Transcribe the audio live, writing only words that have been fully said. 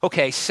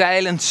Okay,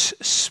 silence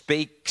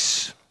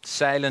speaks.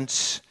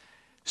 Silence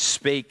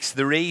speaks.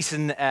 The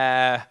reason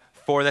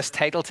for this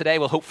title today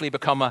will hopefully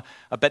become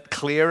a bit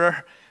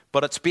clearer,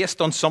 but it's based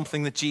on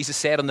something that Jesus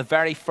said on the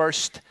very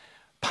first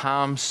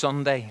Palm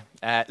Sunday.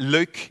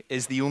 Luke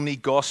is the only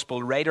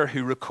gospel writer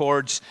who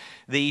records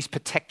these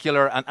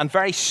particular and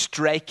very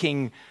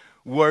striking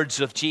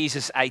words of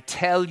Jesus. I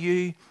tell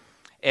you,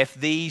 if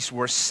these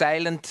were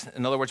silent,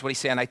 in other words, what he's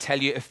saying, I tell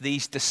you, if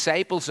these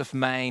disciples of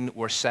mine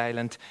were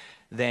silent,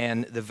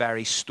 then the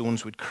very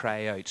stones would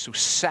cry out. So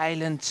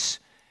silence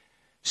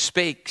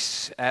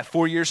speaks.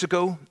 4 years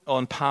ago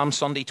on Palm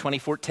Sunday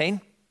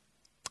 2014,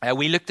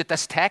 we looked at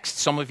this text.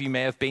 Some of you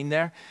may have been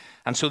there.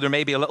 And so there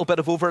may be a little bit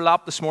of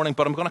overlap this morning,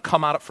 but I'm going to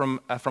come at it from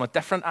a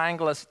different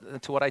angle as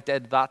to what I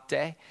did that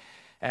day.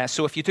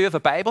 So if you do have a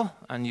Bible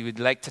and you would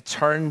like to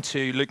turn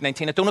to Luke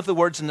 19, I don't have the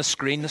words on the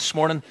screen this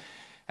morning,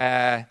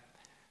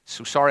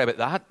 so sorry about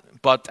that.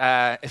 But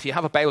if you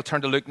have a Bible,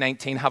 turn to Luke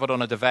 19, have it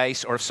on a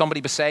device, or if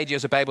somebody beside you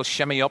has a Bible,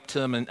 shimmy up to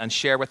them and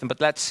share with them.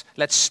 But let's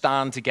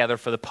stand together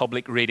for the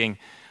public reading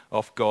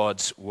of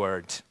God's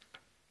Word.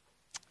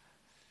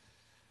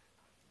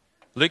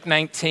 Luke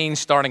 19,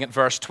 starting at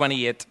verse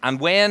 28.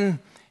 And when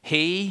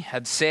he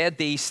had said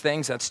these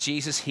things, that's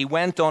Jesus, he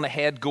went on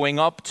ahead going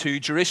up to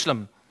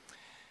Jerusalem.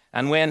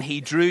 And when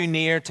he drew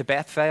near to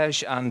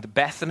Bethphage and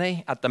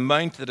Bethany at the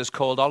mount that is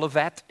called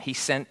Olivet, he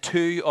sent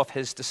two of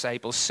his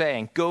disciples,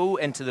 saying, Go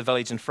into the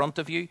village in front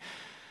of you,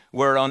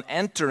 where on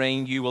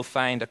entering you will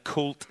find a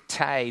colt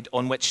tied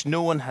on which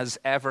no one has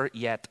ever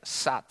yet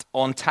sat.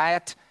 Untie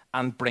it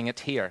and bring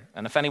it here.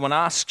 And if anyone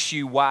asks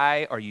you,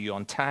 Why are you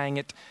untying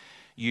it?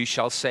 You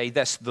shall say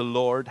this, The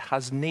Lord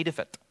has need of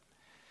it.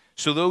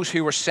 So those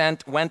who were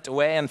sent went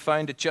away and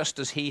found it just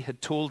as he had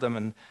told them.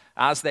 And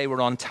as they were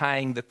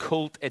untying the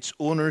colt, its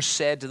owners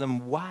said to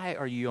them, Why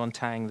are you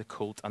untying the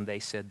colt? And they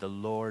said, The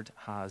Lord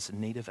has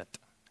need of it.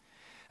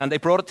 And they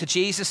brought it to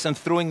Jesus, and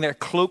throwing their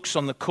cloaks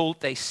on the colt,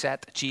 they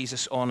set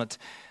Jesus on it.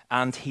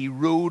 And he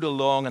rode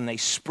along, and they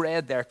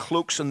spread their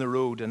cloaks on the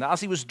road. And as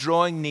he was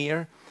drawing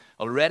near,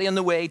 already on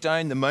the way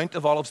down the Mount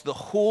of Olives, the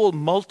whole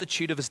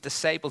multitude of his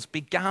disciples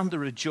began to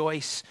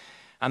rejoice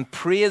and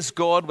praise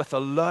God with a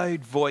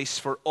loud voice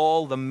for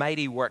all the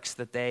mighty works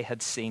that they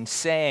had seen,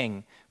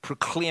 saying,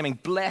 proclaiming,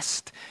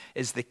 Blessed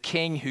is the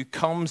King who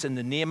comes in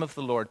the name of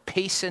the Lord,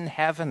 peace in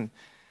heaven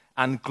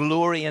and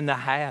glory in the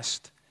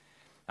highest.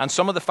 And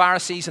some of the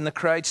Pharisees in the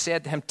crowd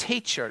said to him,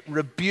 Teacher,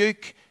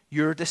 rebuke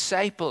your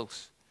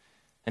disciples.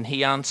 And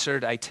he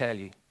answered, I tell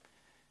you,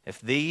 if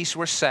these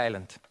were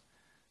silent,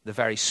 the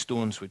very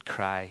stones would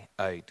cry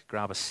out.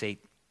 Grab a seat.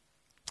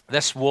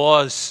 This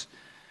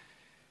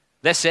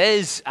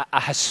is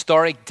a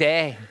historic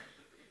day.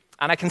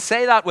 And I can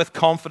say that with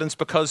confidence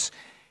because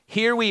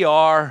here we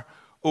are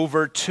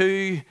over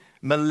 2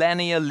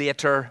 millennia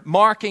later,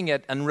 marking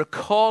it and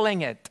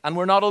recalling it. And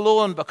we're not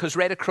alone because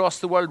right across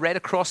the world, right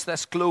across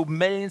this globe,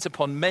 millions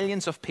upon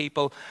millions of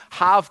people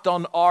have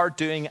done, are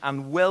doing,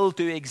 and will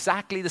do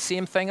exactly the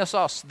same thing as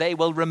us. They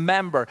will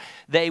remember,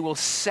 they will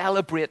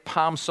celebrate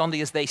Palm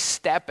Sunday as they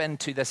step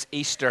into this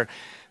Easter,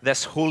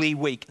 this Holy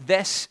Week.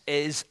 This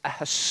is a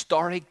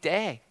historic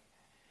day.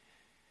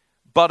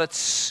 But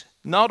it's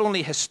not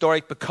only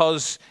historic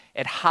because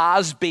it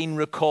has been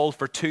recalled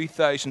for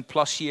 2,000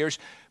 plus years,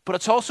 but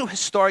it's also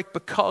historic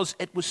because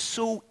it was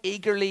so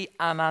eagerly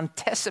and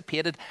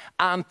anticipated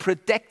and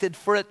predicted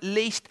for at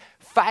least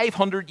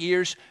 500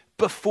 years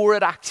before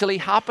it actually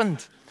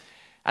happened.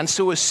 And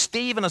so as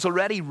Stephen has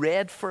already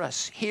read for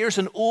us, here's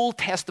an Old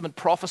Testament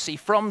prophecy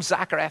from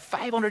Zechariah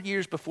 500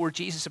 years before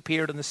Jesus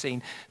appeared on the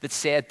scene that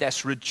said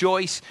this,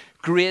 Rejoice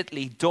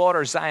greatly,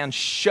 daughter Zion,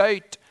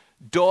 shout,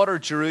 daughter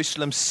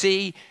Jerusalem,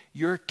 see,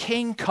 your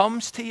king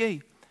comes to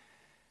you,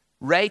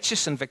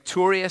 righteous and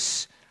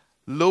victorious,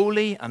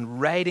 lowly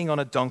and riding on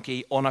a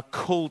donkey, on a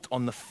colt,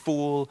 on the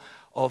foal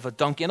of a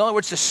donkey. In other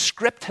words, the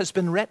script has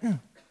been written.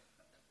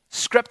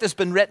 Script has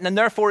been written, and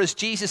therefore as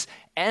Jesus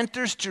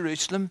enters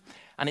Jerusalem,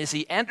 and as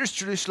he enters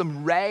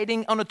Jerusalem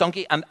riding on a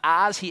donkey, and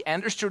as he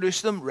enters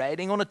Jerusalem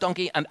riding on a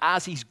donkey, and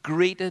as he's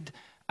greeted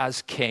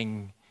as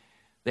king,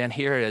 then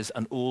here is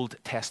an Old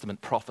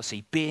Testament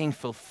prophecy being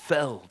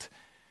fulfilled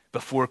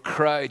before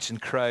crowds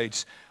and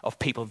crowds of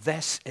people.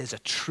 This is a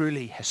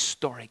truly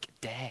historic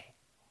day.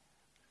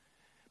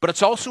 But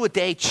it's also a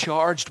day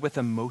charged with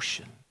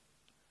emotion.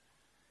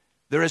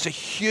 There is a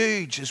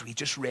huge, as we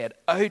just read,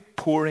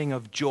 outpouring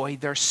of joy.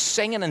 They're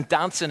singing and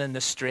dancing in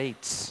the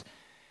streets.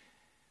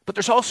 But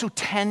there's also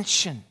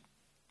tension.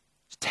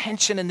 There's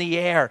tension in the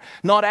air.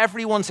 Not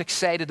everyone's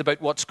excited about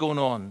what's going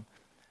on.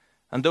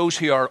 And those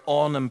who are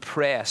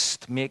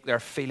unimpressed make their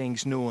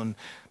feelings known.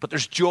 But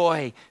there's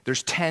joy,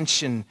 there's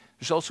tension,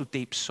 there's also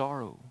deep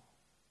sorrow.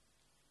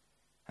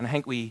 And I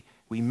think we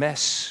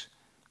miss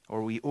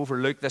or we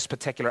overlook this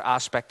particular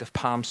aspect of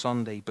Palm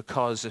Sunday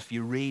because if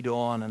you read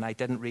on, and I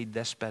didn't read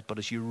this bit, but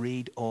as you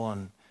read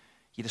on,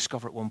 you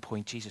discover at one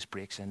point Jesus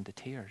breaks into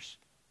tears.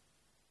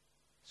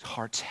 His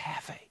heart's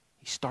heavy.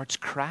 He starts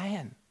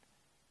crying.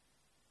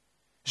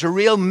 There's a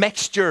real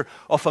mixture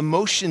of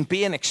emotion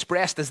being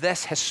expressed as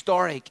this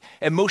historic,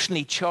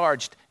 emotionally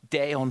charged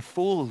day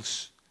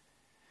unfolds.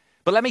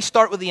 But let me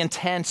start with the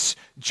intense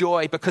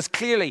joy, because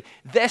clearly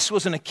this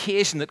was an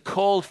occasion that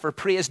called for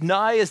praise.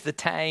 Now is the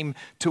time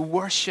to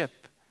worship.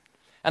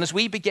 And as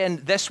we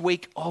begin this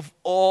week of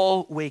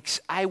all weeks,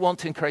 I want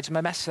to encourage,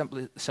 my message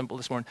is simple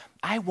this morning,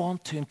 I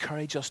want to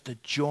encourage us to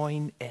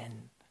join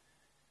in.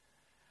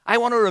 I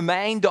want to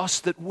remind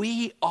us that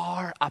we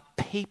are a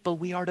people,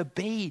 we are to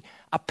be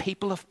a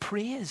people of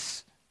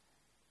praise.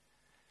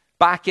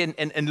 Back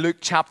in Luke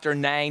chapter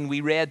 9,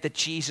 we read that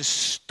Jesus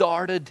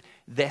started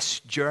this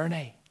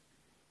journey.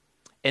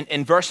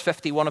 In verse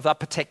 51 of that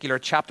particular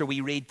chapter,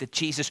 we read that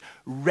Jesus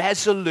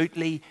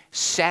resolutely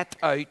set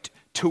out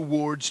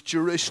towards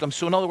Jerusalem.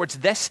 So in other words,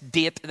 this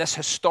date, this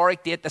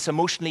historic date, this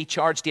emotionally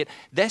charged date,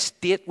 this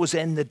date was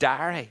in the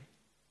diary.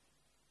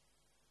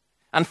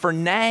 And for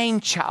 9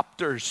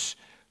 chapters,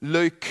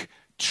 Luke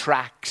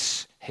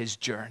tracks his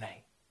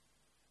journey.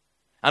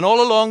 And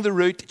all along the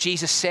route,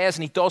 Jesus says,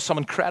 and he does some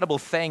incredible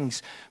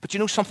things, but you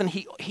know something?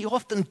 He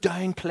often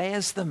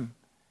downplays them.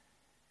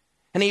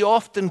 And he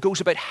often goes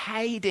about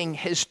hiding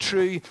his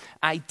true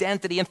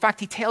identity. In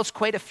fact, he tells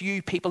quite a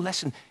few people,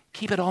 listen,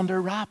 keep it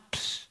under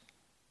wraps.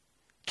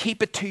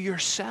 Keep it to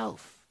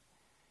yourself.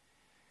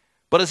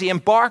 But as he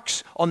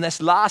embarks on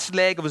this last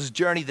leg of his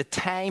journey, the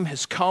time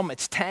has come.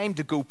 It's time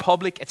to go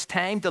public. It's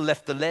time to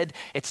lift the lid.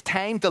 It's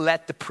time to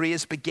let the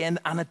praise begin,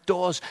 and it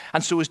does.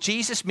 And so as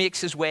Jesus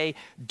makes his way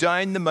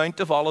down the Mount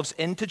of Olives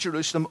into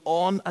Jerusalem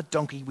on a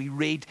donkey, we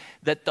read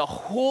that the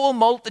whole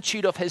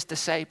multitude of his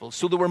disciples,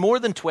 so there were more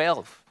than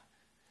 12,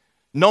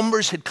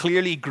 numbers had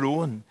clearly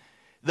grown.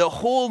 The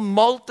whole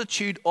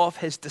multitude of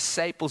his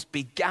disciples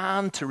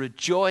began to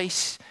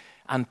rejoice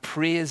and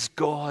praise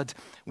God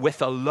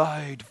with a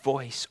loud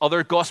voice.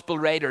 Other gospel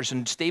writers,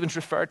 and Stephen's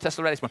referred to this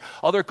already,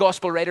 other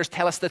gospel writers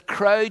tell us that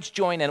crowds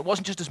join in. It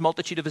wasn't just his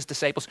multitude of his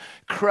disciples.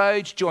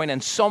 Crowds join in.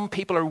 Some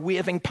people are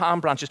waving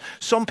palm branches.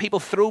 Some people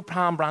throw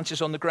palm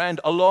branches on the ground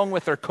along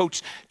with their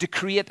coats to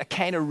create a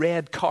kind of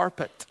red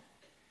carpet.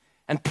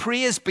 And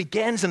praise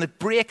begins and it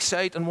breaks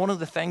out. And one of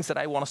the things that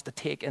I want us to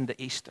take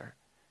into Easter,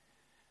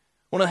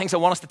 one of the things I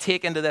want us to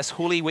take into this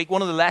Holy Week,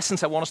 one of the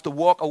lessons I want us to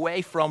walk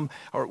away from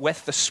or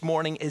with this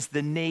morning is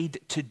the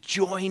need to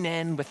join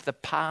in with the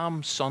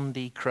Palm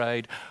Sunday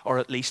crowd, or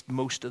at least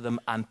most of them,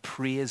 and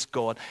praise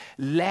God.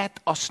 Let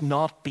us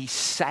not be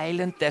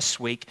silent this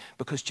week,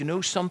 because do you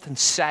know something?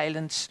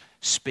 Silence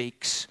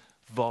speaks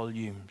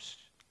volumes.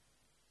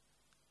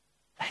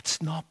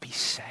 Let's not be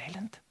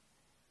silent.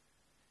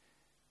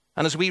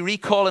 And as we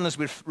recall and as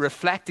we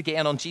reflect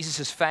again on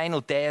Jesus'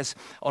 final days,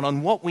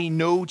 on what we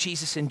know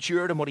Jesus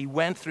endured and what he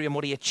went through and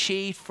what he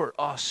achieved for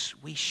us,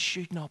 we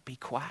should not be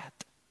quiet.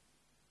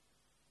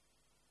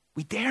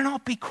 We dare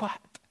not be quiet.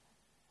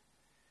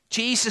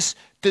 Jesus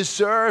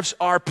deserves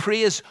our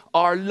praise,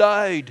 our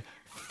loud,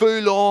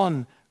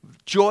 full-on,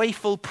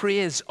 joyful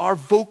praise, our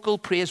vocal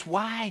praise.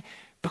 Why?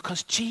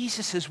 Because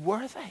Jesus is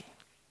worthy.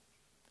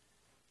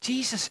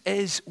 Jesus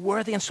is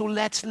worthy, and so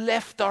let's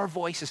lift our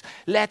voices.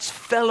 Let's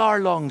fill our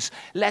lungs.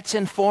 Let's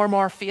inform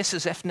our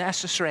faces if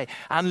necessary,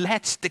 and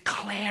let's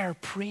declare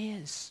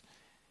praise.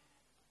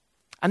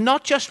 And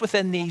not just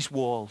within these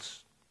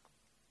walls.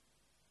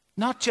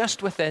 Not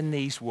just within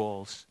these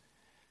walls.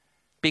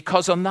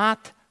 Because on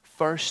that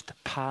first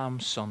Palm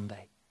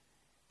Sunday,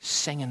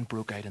 singing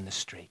broke out in the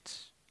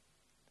streets.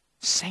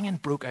 Singing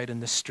broke out in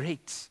the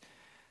streets.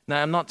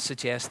 Now, I'm not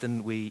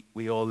suggesting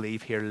we all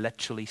leave here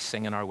literally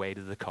singing our way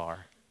to the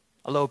car.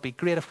 Although it'd be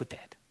great if we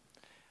did.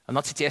 I'm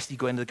not suggesting you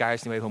go into the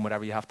garage on your way home,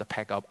 whatever you have to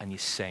pick up, and you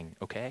sing,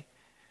 okay?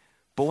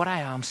 But what I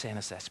am saying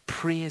is this: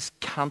 praise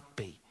can't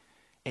be,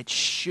 it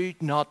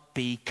should not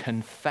be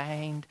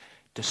confined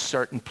to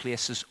certain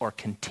places or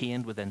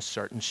contained within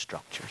certain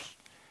structures.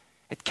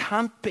 It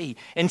can't be.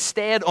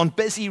 Instead, on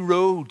busy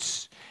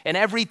roads, in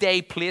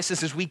everyday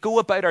places, as we go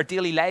about our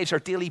daily lives, our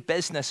daily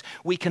business,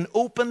 we can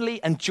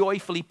openly and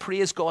joyfully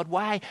praise God.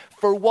 Why?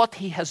 For what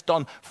he has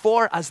done.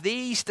 For, as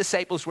these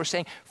disciples were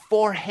saying,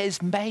 for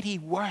his mighty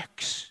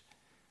works.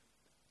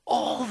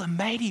 All the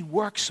mighty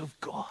works of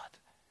God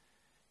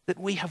that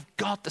we have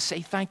got to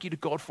say thank you to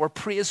God for,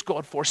 praise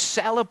God for,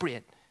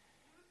 celebrate.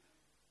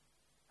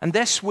 And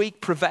this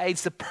week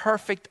provides the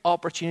perfect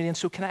opportunity. And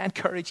so can I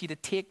encourage you to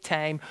take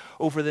time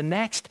over the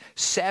next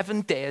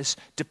 7 days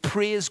to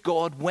praise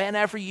God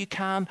whenever you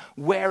can,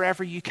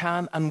 wherever you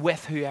can, and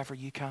with whoever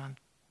you can.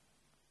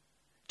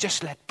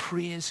 Just let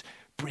praise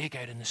break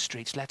out in the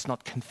streets. Let's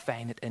not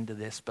confine it into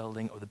this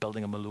building or the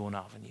building on Malone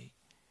Avenue.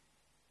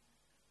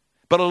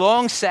 But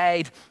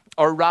alongside,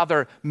 or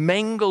rather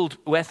mingled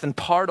with and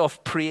part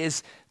of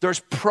praise, there's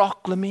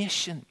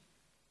proclamation.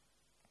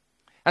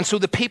 And so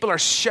the people are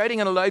shouting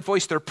in a loud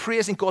voice, they're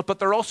praising God, but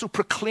they're also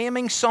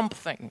proclaiming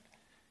something.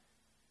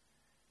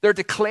 They're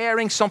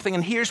declaring something,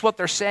 and here's what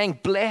they're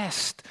saying: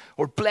 blessed,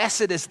 or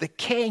blessed is the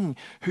King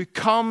who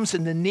comes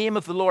in the name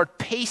of the Lord,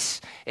 peace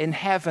in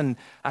heaven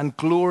and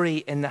glory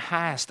in the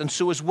highest. And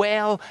so as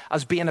well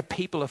as being a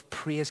people of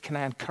praise, can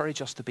I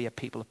encourage us to be a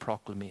people of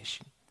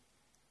proclamation?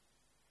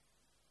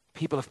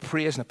 People of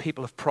praise and a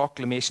people of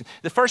proclamation.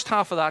 The first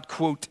half of that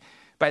quote,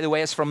 by the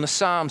way, is from the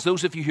Psalms.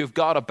 Those of you who have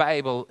got a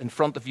Bible in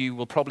front of you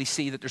will probably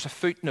see that there's a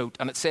footnote,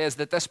 and it says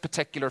that this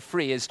particular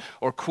phrase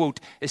or quote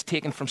is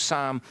taken from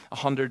Psalm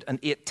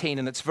 118,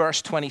 and it's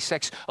verse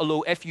 26.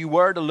 Although if you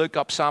were to look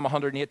up Psalm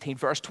 118,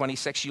 verse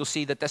 26, you'll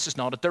see that this is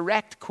not a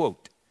direct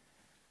quote.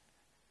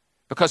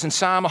 Because in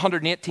Psalm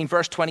 118,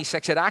 verse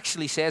 26, it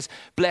actually says,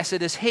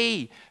 "Blessed is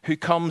he who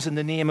comes in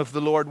the name of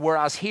the Lord."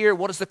 Whereas here,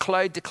 what is the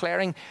cloud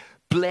declaring?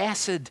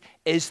 Blessed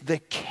is the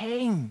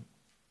King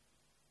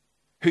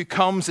who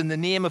comes in the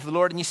name of the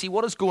Lord. And you see,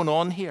 what is going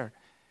on here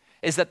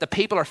is that the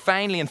people are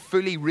finally and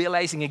fully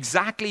realizing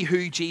exactly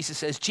who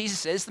Jesus is.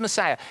 Jesus is the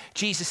Messiah.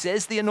 Jesus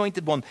is the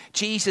Anointed One.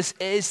 Jesus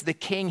is the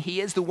King.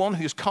 He is the one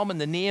who's come in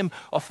the name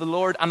of the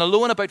Lord. And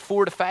although in about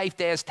 4 to 5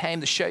 days' time,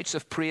 the shouts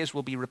of praise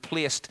will be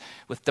replaced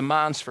with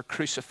demands for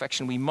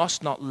crucifixion, we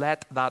must not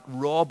let that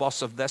rob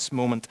us of this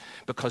moment,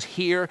 because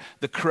here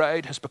the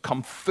crowd has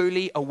become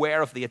fully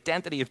aware of the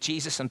identity of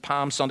Jesus on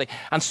Palm Sunday.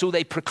 And so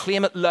they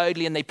proclaim it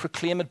loudly and they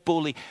proclaim it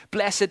boldly.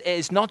 Blessed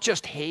is not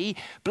just he,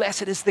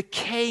 blessed is the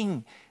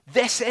King.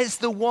 This is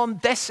the one.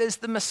 This is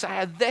the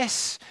Messiah.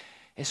 This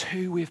is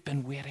who we've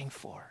been waiting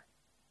for.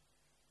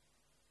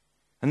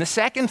 And the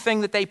second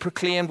thing that they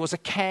proclaimed was a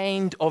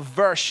kind of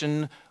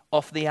version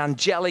of the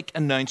angelic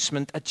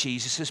announcement at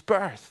Jesus'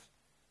 birth.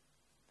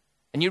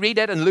 And you read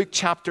it in Luke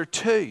chapter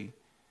 2,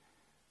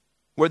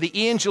 where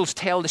the angels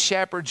tell the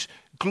shepherds,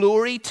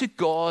 "Glory to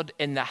God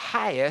in the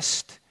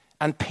highest,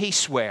 and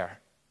peace where?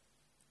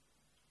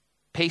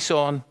 Peace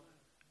on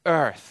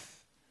earth."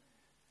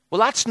 Well,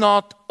 that's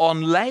not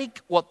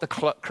unlike what the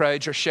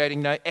crowds are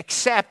shouting now,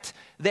 except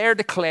they're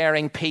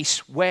declaring peace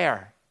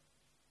where?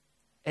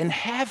 In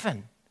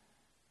heaven,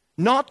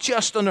 not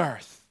just on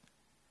earth.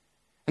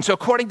 And so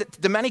according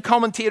to many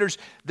commentators,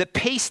 the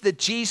peace that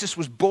Jesus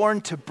was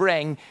born to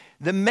bring,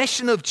 the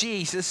mission of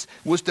Jesus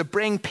was to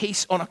bring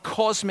peace on a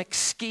cosmic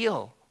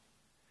scale.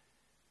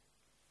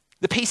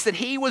 The peace that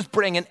he was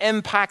bringing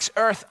impacts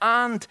earth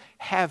and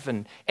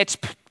heaven. It's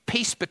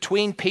peace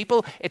between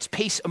people, it's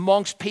peace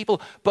amongst people,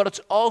 but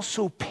it's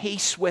also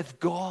peace with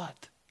God.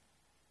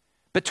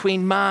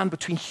 Between man,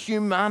 between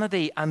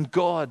humanity and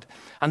God.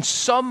 And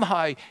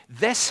somehow,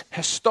 this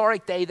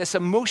historic day, this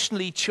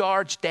emotionally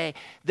charged day,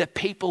 the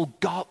people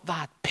got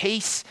that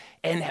peace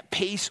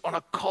on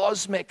a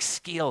cosmic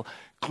scale.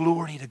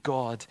 Glory to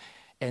God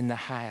in the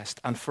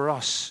highest. And for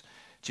us,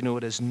 do you know,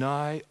 it is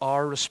now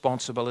our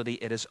responsibility,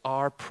 it is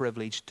our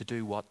privilege to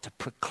do what? To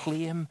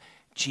proclaim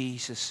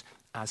Jesus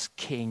as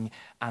King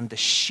and to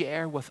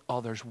share with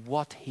others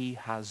what he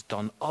has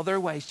done.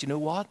 Otherwise, do you know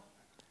what?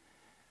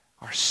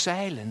 Our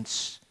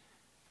silence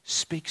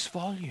speaks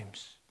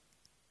volumes.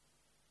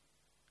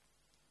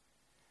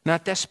 Now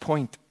at this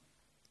point,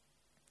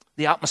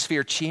 the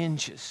atmosphere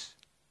changes.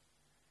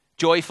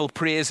 Joyful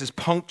praise is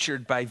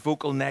punctured by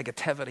vocal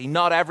negativity.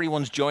 Not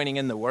everyone's joining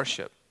in the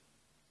worship.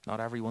 Not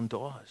everyone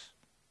does.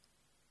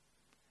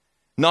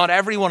 Not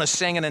everyone is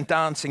singing and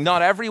dancing.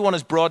 Not everyone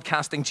is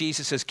broadcasting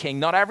Jesus as King.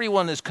 Not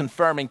everyone is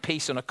confirming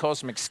peace on a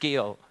cosmic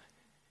scale.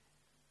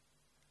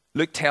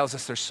 Luke tells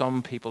us there's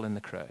some people in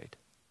the crowd.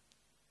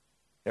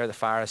 They're the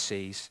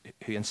Pharisees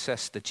who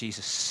insist that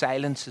Jesus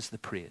silences the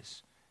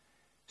praise,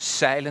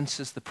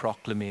 silences the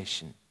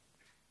proclamation.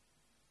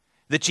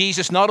 That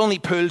Jesus not only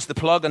pulls the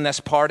plug on this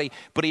party,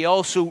 but he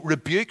also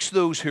rebukes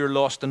those who are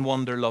lost in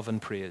wonder, love,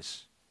 and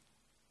praise.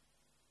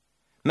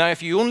 Now,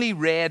 if you only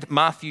read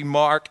Matthew,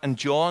 Mark, and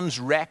John's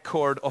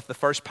record of the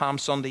first Palm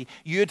Sunday,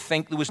 you'd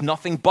think there was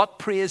nothing but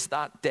praise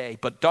that day.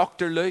 But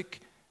Dr. Luke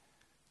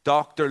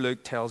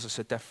tells us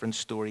a different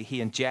story. He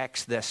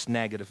injects this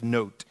negative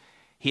note.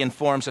 He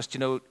informs us, you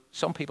know,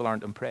 some people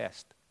aren't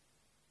impressed.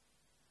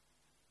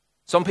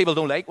 Some people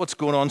don't like what's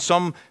going on.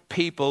 Some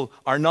people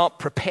are not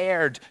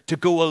prepared to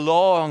go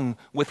along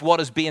with what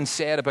is being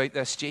said about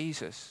this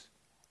Jesus.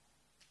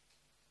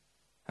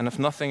 And if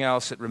nothing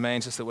else, it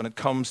reminds us that when it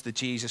comes to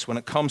Jesus, when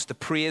it comes to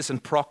praise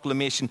and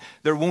proclamation,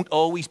 there won't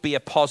always be a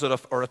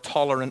positive or a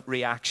tolerant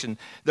reaction.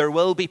 There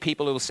will be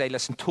people who will say,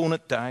 listen, tone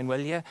it down,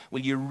 will you?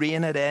 Will you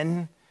rein it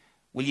in?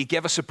 Will you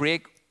give us a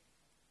break?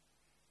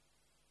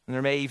 And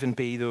there may even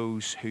be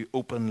those who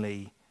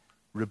openly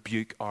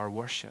rebuke our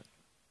worship.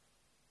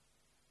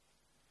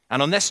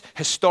 And on this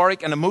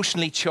historic and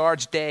emotionally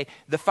charged day,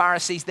 the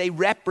Pharisees, they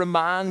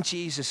reprimand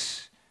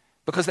Jesus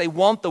because they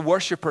want the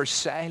worshippers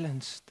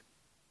silenced.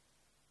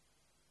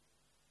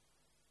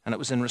 And it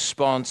was in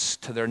response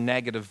to their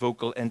negative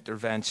vocal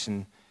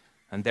intervention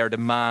and their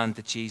demand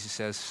that Jesus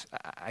says,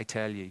 I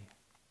tell you,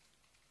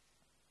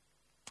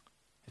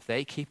 if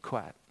they keep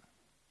quiet,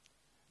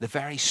 the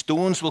very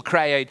stones will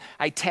cry out.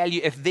 I tell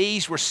you, if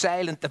these were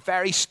silent, the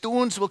very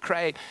stones will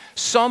cry out.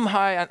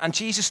 Somehow, and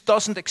Jesus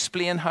doesn't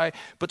explain how,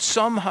 but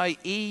somehow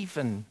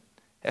even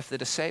if the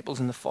disciples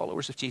and the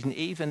followers of Jesus,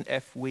 even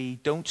if we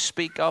don't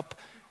speak up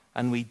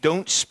and we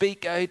don't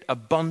speak out, a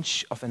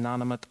bunch of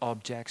inanimate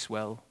objects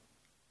will.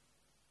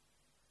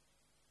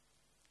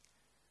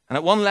 And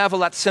at one level,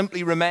 that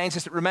simply reminds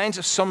us, it reminds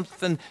us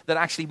something that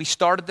actually we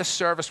started this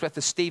service with,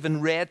 as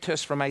Stephen read to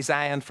us from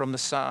Isaiah and from the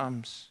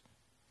Psalms.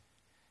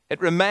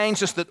 It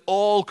reminds us that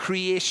all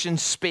creation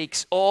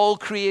speaks, all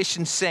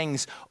creation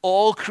sings,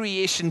 all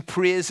creation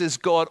praises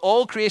God.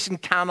 All creation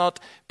cannot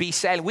be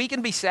silent. We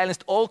can be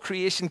silenced. All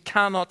creation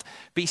cannot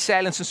be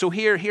silenced. And so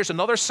here's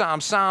another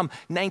psalm, Psalm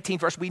 19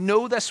 verse. We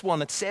know this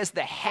one. It says,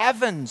 the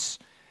heavens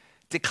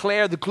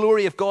declare the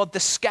glory of God. The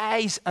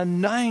skies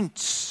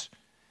announce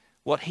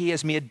what he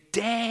has made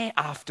day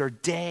after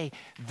day.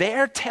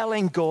 They're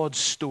telling God's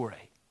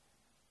story.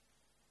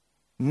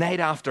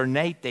 Night after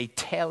night, they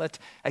tell it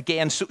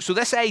again. So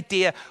this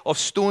idea of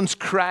stones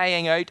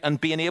crying out and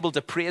being able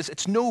to praise,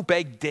 it's no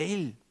big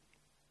deal.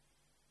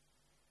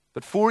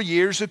 But 4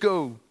 years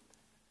ago,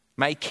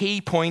 my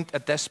key point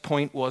at this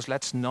point was,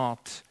 let's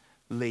not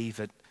leave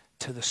it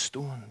to the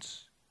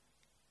stones.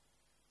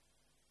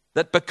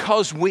 That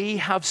because we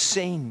have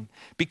seen,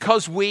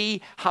 because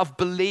we have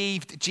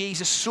believed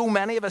Jesus, so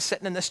many of us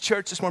sitting in this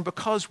church this morning,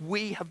 because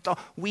we have done,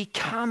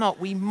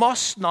 we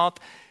must not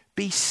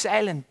be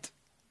silent.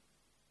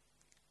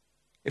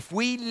 If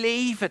we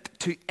leave it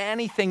to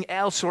anything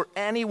else or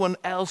anyone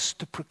else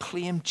to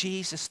proclaim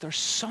Jesus, there's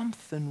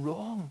something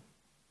wrong.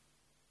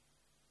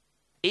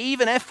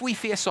 Even if we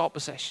face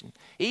opposition,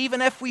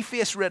 even if we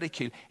face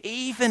ridicule,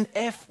 even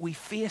if we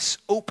face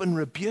open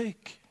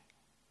rebuke,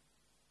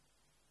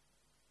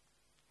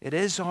 it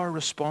is our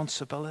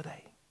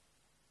responsibility.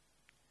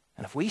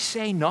 And if we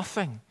say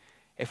nothing,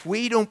 if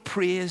we don't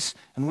praise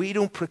and we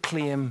don't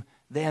proclaim,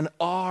 then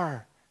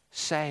our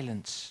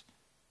silence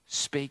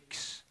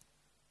speaks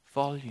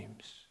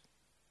volumes.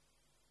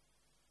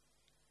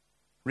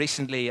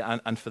 Recently,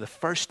 and for the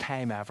first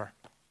time ever,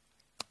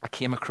 I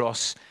came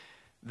across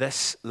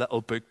this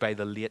little book by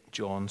the late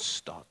John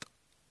Stott.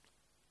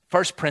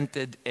 First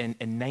printed in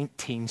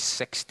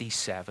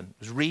 1967. It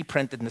was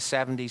reprinted in the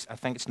 70s. I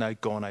think it's now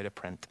gone out of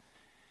print.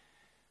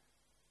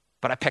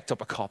 But I picked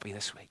up a copy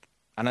this week.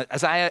 And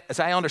as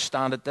I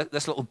understand it,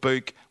 this little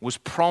book was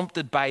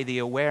prompted by the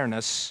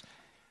awareness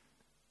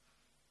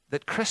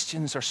that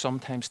Christians are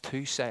sometimes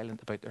too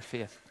silent about their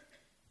faith.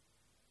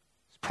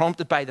 It's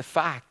prompted by the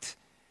fact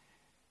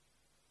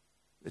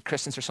that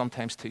Christians are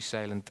sometimes too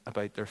silent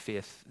about their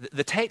faith.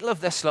 The title of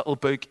this little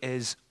book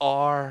is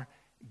Our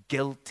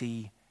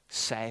Guilty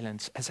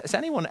Silence. Has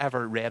anyone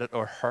ever read it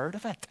or heard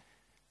of it?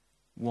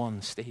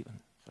 One, Stephen.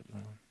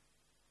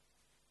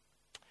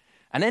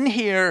 And in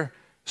here,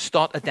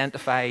 Stott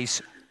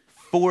identifies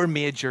 4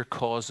 major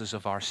causes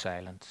of our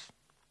silence.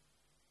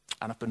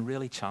 And I've been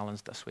really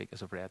challenged this week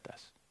as I've read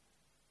this.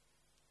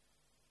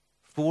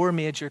 4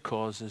 major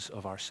causes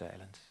of our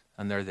silence.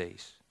 And they're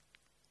these.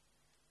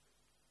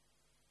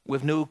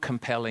 We've no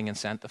compelling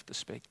incentive to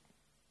speak.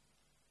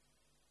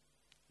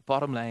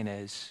 Bottom line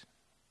is,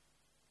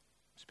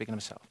 speaking of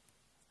myself,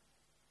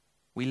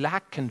 we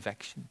lack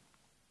conviction.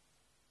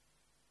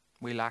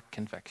 We lack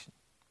conviction.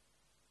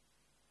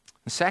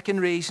 The second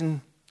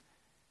reason,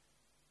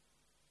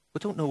 we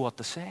don't know what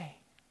to say.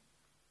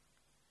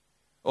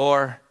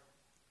 Or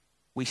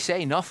we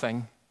say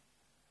nothing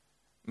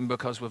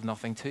because we've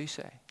nothing to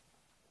say.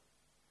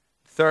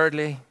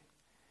 Thirdly,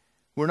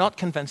 we're not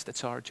convinced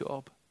it's our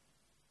job.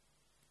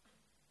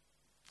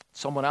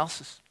 Someone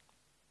else's.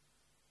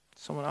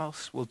 Someone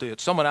else will do it.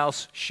 Someone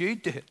else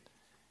should do it.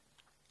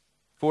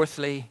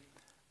 Fourthly,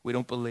 we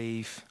don't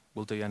believe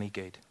we'll do any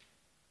good.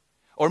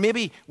 Or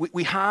maybe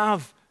we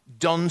have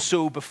done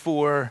so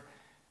before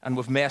and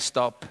we've messed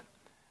up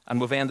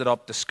and we've ended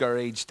up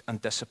discouraged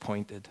and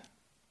disappointed.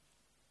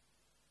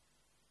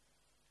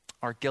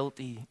 Our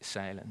guilty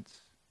silence.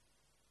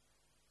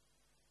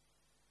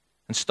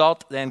 And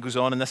Stott then goes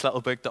on in this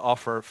little book to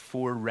offer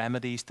 4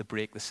 remedies to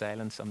break the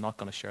silence. I'm not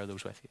going to share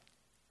those with you.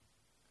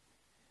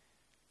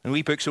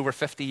 And book's over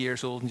 50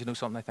 years old, and you know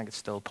something? I think it's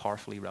still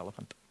powerfully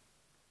relevant.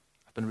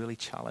 I've been really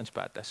challenged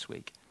by it this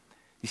week.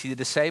 You see, the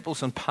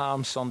disciples on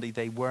Palm Sunday,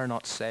 they were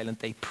not silent.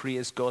 They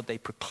praised God. They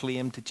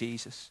proclaimed to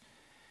Jesus.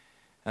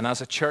 And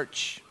as a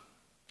church,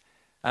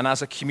 and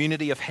as a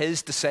community of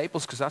his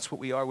disciples, because that's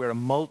what we are, we're a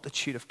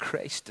multitude of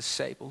Christ's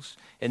disciples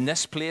in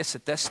this place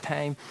at this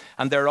time.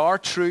 And there are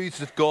truths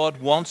that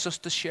God wants us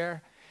to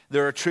share.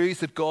 There are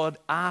truths that God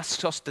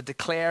asks us to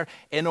declare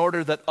in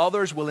order that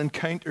others will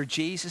encounter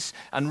Jesus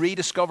and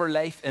rediscover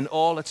life in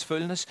all its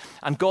fullness.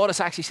 And God has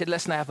actually said,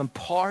 listen, I have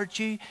empowered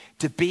you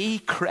to be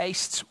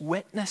Christ's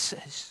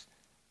witnesses.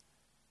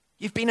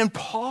 You've been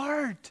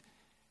empowered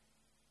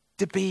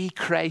to be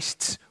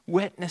Christ's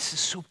witnesses.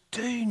 So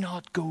do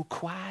not go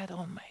quiet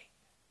on me.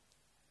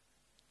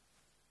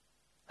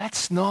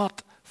 Let's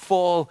not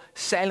fall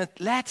silent.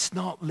 Let's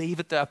not leave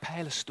it to a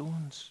pile of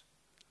stones.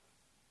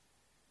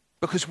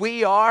 Because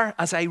we are,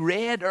 as I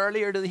read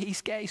earlier to these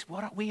guys,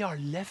 we are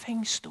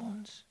living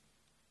stones.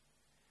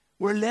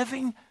 We're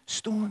living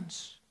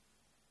stones.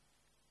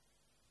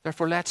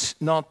 Therefore, let's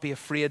not be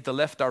afraid to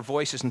lift our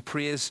voices in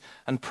praise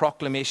and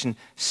proclamation.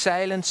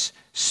 Silence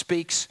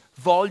speaks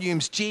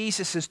volumes.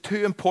 Jesus is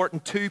too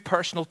important, too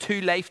personal, too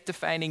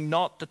life-defining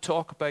not to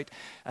talk about.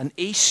 And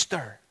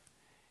Easter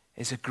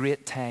is a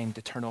great time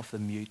to turn off the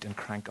mute and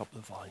crank up the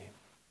volume.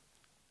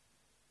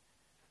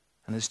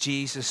 And as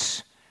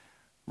Jesus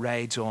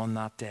rides on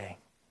that day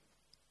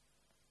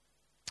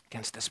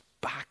against this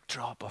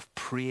backdrop of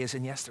praise,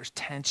 and yes, there's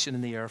tension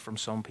in the air from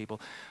some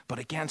people, but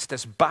against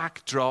this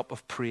backdrop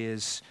of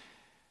praise,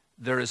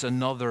 there is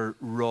another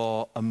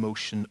raw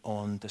emotion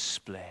on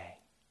display.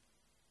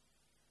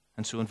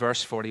 And so in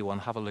verse 41,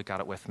 have a look at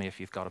it with me if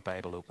you've got a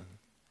Bible open.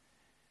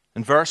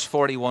 In verse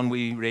 41,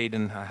 we read,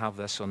 and I have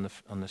this on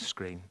the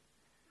screen.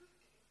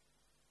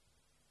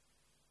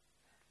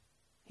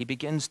 He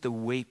begins to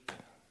weep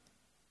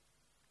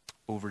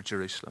over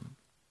Jerusalem.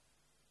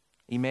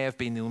 He may have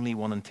been the only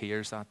one in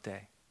tears that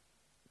day.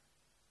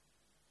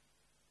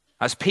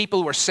 As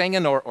people were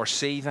singing or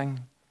seething,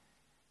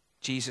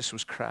 Jesus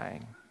was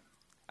crying.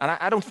 And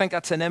I don't think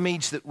that's an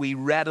image that we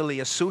readily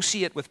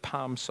associate with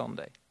Palm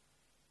Sunday.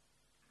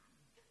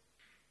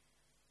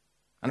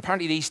 And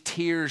apparently these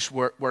tears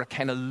were a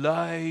kind of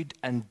loud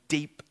and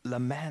deep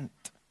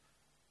lament.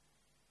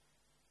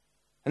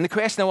 And the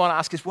question I want to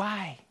ask is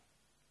why?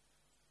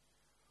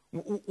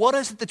 What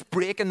is it that's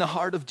breaking the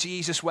heart of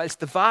Jesus whilst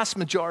the vast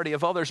majority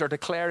of others are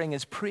declaring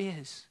his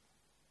praise?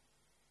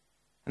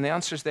 And the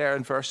answer is there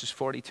in verses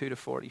 42 to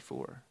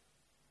 44.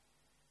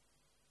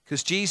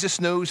 Because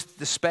Jesus knows,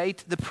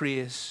 despite the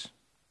praise,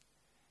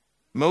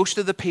 most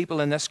of the people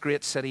in this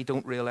great city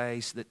don't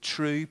realize that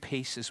true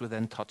peace is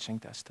within touching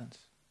distance.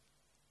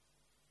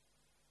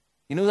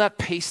 You know that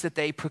peace that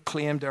they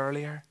proclaimed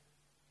earlier?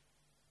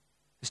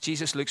 As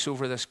Jesus looks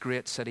over this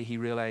great city, he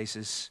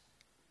realizes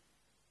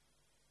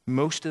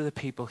most of the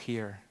people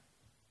here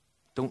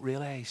don't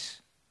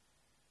realize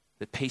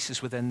that peace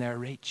is within their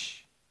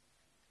reach.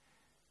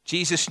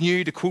 Jesus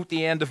knew, to quote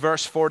the end of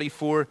verse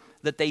 44,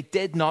 that they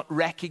did not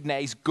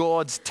recognize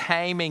God's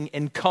timing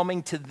in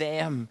coming to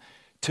them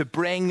to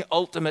bring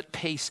ultimate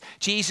peace.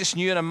 Jesus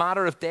knew in a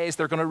matter of days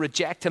they're going to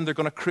reject him, they're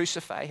going to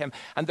crucify him.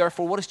 And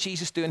therefore, what is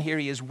Jesus doing here?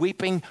 He is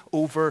weeping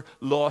over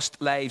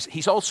lost lives.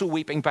 He's also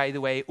weeping, by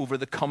the way, over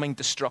the coming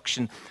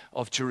destruction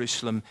of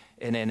Jerusalem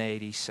in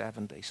AD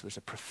 70. So there's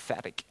a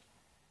prophetic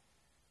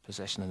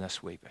position in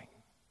this weeping.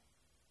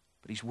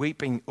 But he's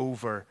weeping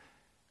over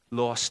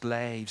lost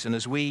lives. And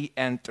as we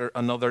enter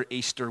another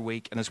Easter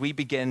week, and as we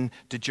begin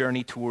to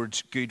journey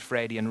towards Good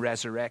Friday and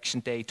Resurrection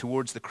Day,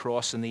 towards the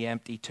cross and the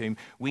empty tomb,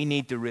 we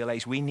need to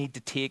realize, we need to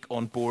take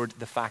on board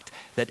the fact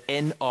that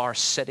in our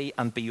city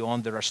and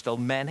beyond, there are still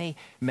many,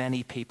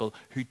 many people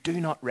who do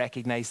not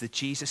recognize that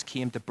Jesus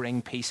came to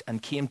bring peace and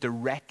came to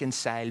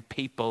reconcile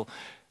people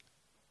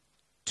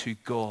to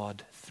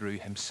God through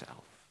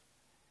himself.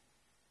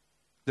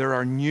 There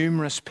are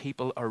numerous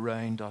people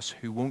around us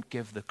who won't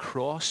give the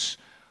cross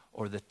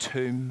or the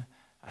tomb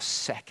a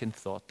second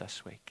thought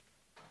this week.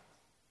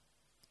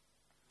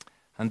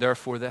 And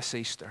therefore this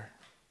Easter,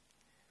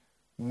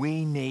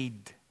 we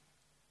need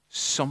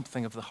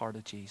something of the heart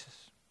of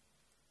Jesus.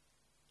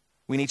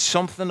 We need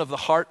something of the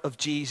heart of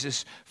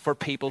Jesus for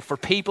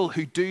people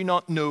who do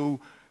not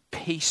know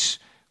peace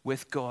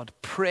with God.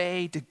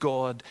 Pray to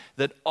God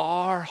that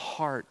our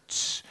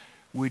hearts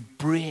would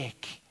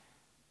break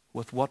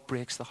with what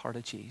breaks the heart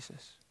of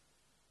Jesus.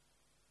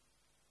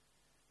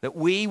 That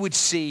we would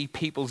see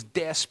people's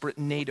desperate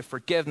need of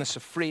forgiveness,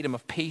 of freedom,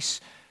 of peace,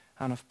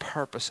 and of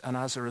purpose. And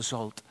as a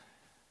result,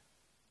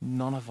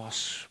 none of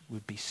us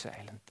would be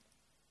silent.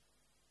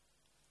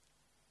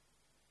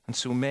 And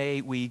so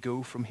may we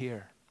go from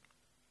here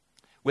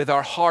with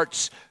our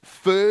hearts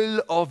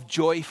full of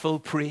joyful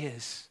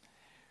praise,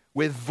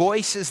 with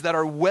voices that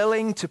are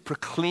willing to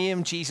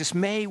proclaim Jesus.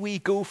 May we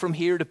go from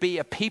here to be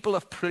a people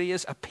of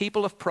praise, a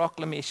people of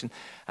proclamation.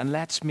 And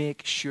let's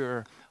make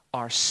sure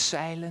our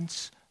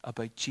silence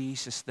about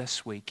Jesus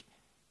this week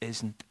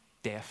isn't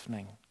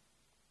deafening.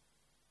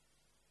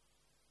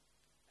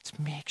 Let's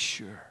make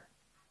sure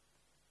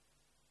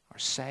our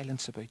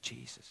silence about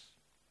Jesus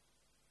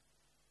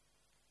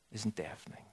isn't deafening.